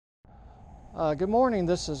Good morning,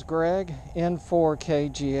 this is Greg,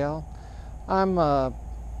 N4KGL. I'm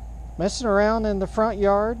messing around in the front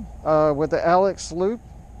yard with the Alexloop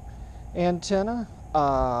antenna.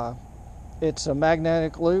 It's a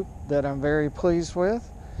magnetic loop that I'm very pleased with.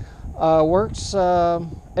 Works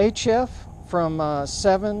HF from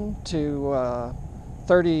 7 to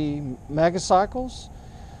 30 megacycles.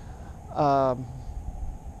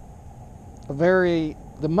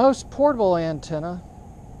 The most portable antenna,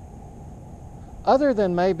 other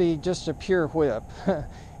than maybe just a pure whip.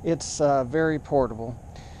 It's very portable.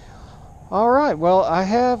 All right, well, I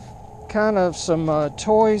have kind of some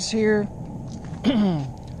toys here.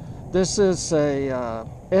 This is a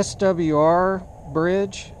SWR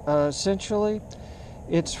Bridge, essentially.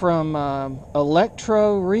 It's from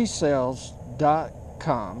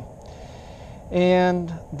electroresales.com.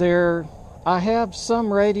 And I have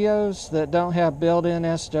some radios that don't have built-in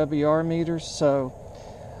SWR meters, so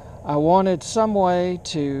I wanted some way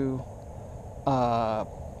to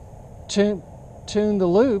tune the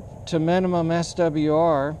loop to minimum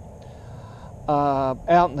SWR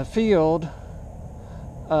out in the field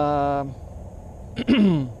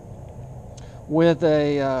with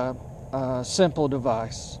a simple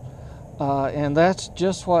device. And that's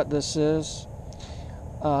just what this is.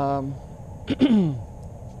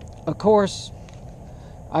 Of course,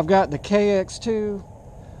 I've got the KX2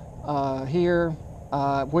 here,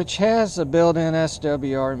 which has a built-in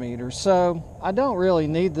SWR meter. So I don't really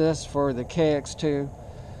need this for the KX2,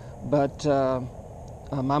 but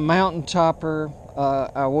my mountain topper,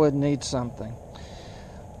 I would need something.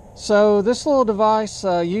 So this little device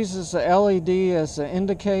uses the LED as an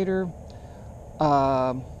indicator.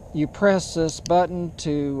 You press this button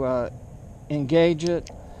to engage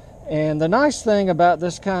it. And the nice thing about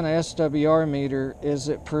this kind of SWR meter is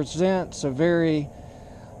it presents a very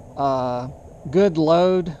good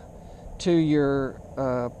load to your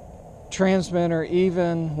transmitter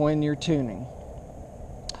even when you're tuning.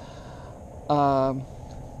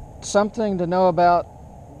 Something to know about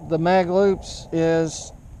the mag loops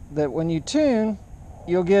is that when you tune,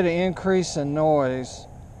 you'll get an increase in noise,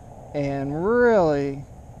 and really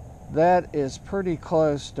that is pretty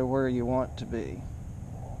close to where you want to be.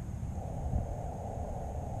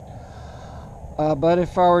 But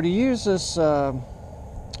if I were to use this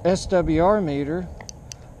SWR meter,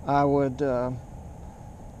 I would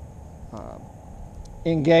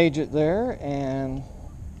engage it there and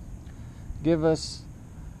give us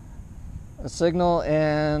a signal,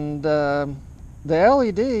 and the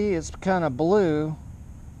LED is kind of blue,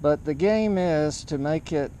 but the game is to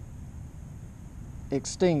make it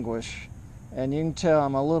extinguish, and you can tell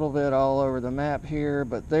I'm a little bit all over the map here,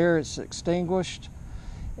 but there it's extinguished.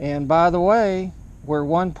 And by the way, we're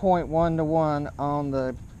 1.1 to 1 on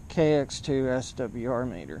the KX2 SWR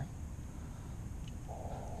meter.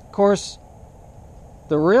 Of course,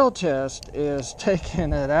 the real test is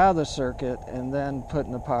taking it out of the circuit and then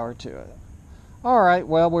putting the power to it. All right,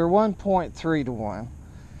 well, we're 1.3 to 1.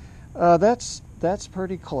 That's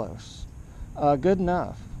pretty close. Good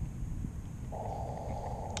enough.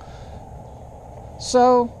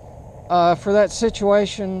 So, for that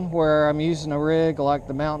situation where I'm using a rig like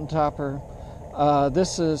the mountain topper,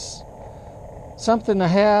 this is something to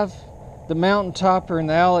have. The mountain topper and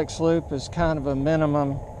the Alexloop is kind of a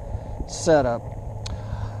minimum setup.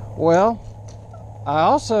 Well, I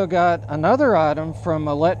also got another item from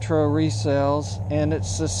Electro Resales, and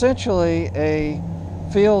it's essentially a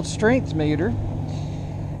field strength meter.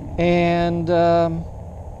 And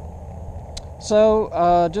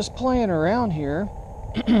so just playing around here,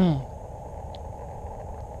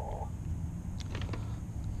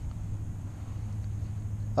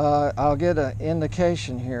 I'll get an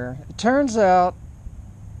indication here. It turns out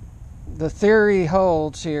the theory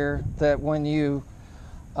holds here that when you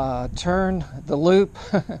turn the loop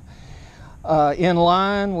in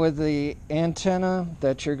line with the antenna,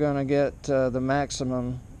 that you're going to get the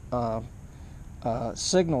maximum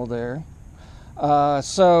signal there.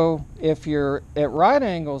 So if you're at right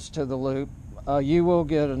angles to the loop, you will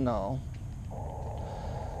get a null.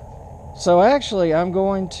 So actually I'm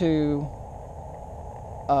going to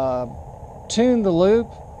tune the loop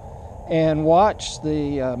and watch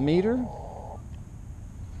the meter,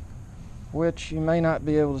 which you may not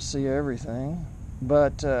be able to see everything,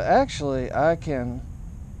 but actually I can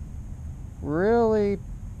really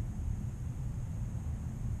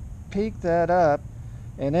peak that up,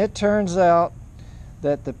 and it turns out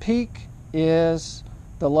that the peak is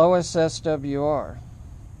the lowest SWR.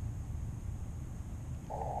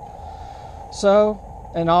 So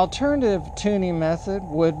an alternative tuning method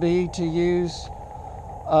would be to use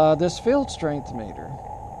this field strength meter.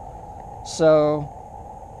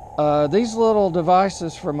 So these little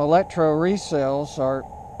devices from electro resells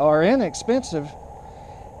are inexpensive,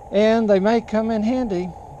 and they may come in handy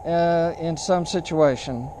in some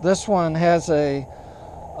situation. This one has a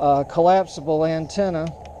collapsible antenna,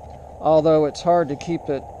 although it's hard to keep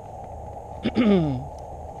it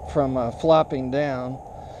from flopping down.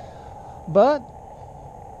 But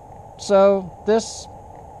so this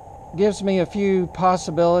gives me a few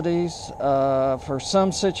possibilities for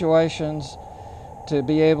some situations to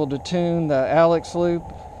be able to tune the Alexloop.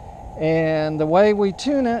 And the way we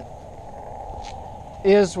tune it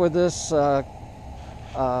is with this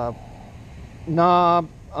knob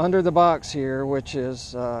under the box here, which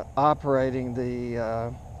is operating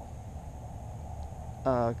the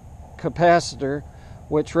capacitor,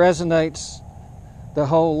 which resonates the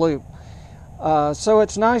whole loop. So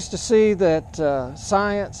it's nice to see that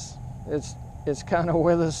science is kind of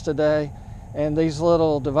with us today, and these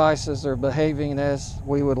little devices are behaving as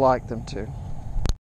we would like them to.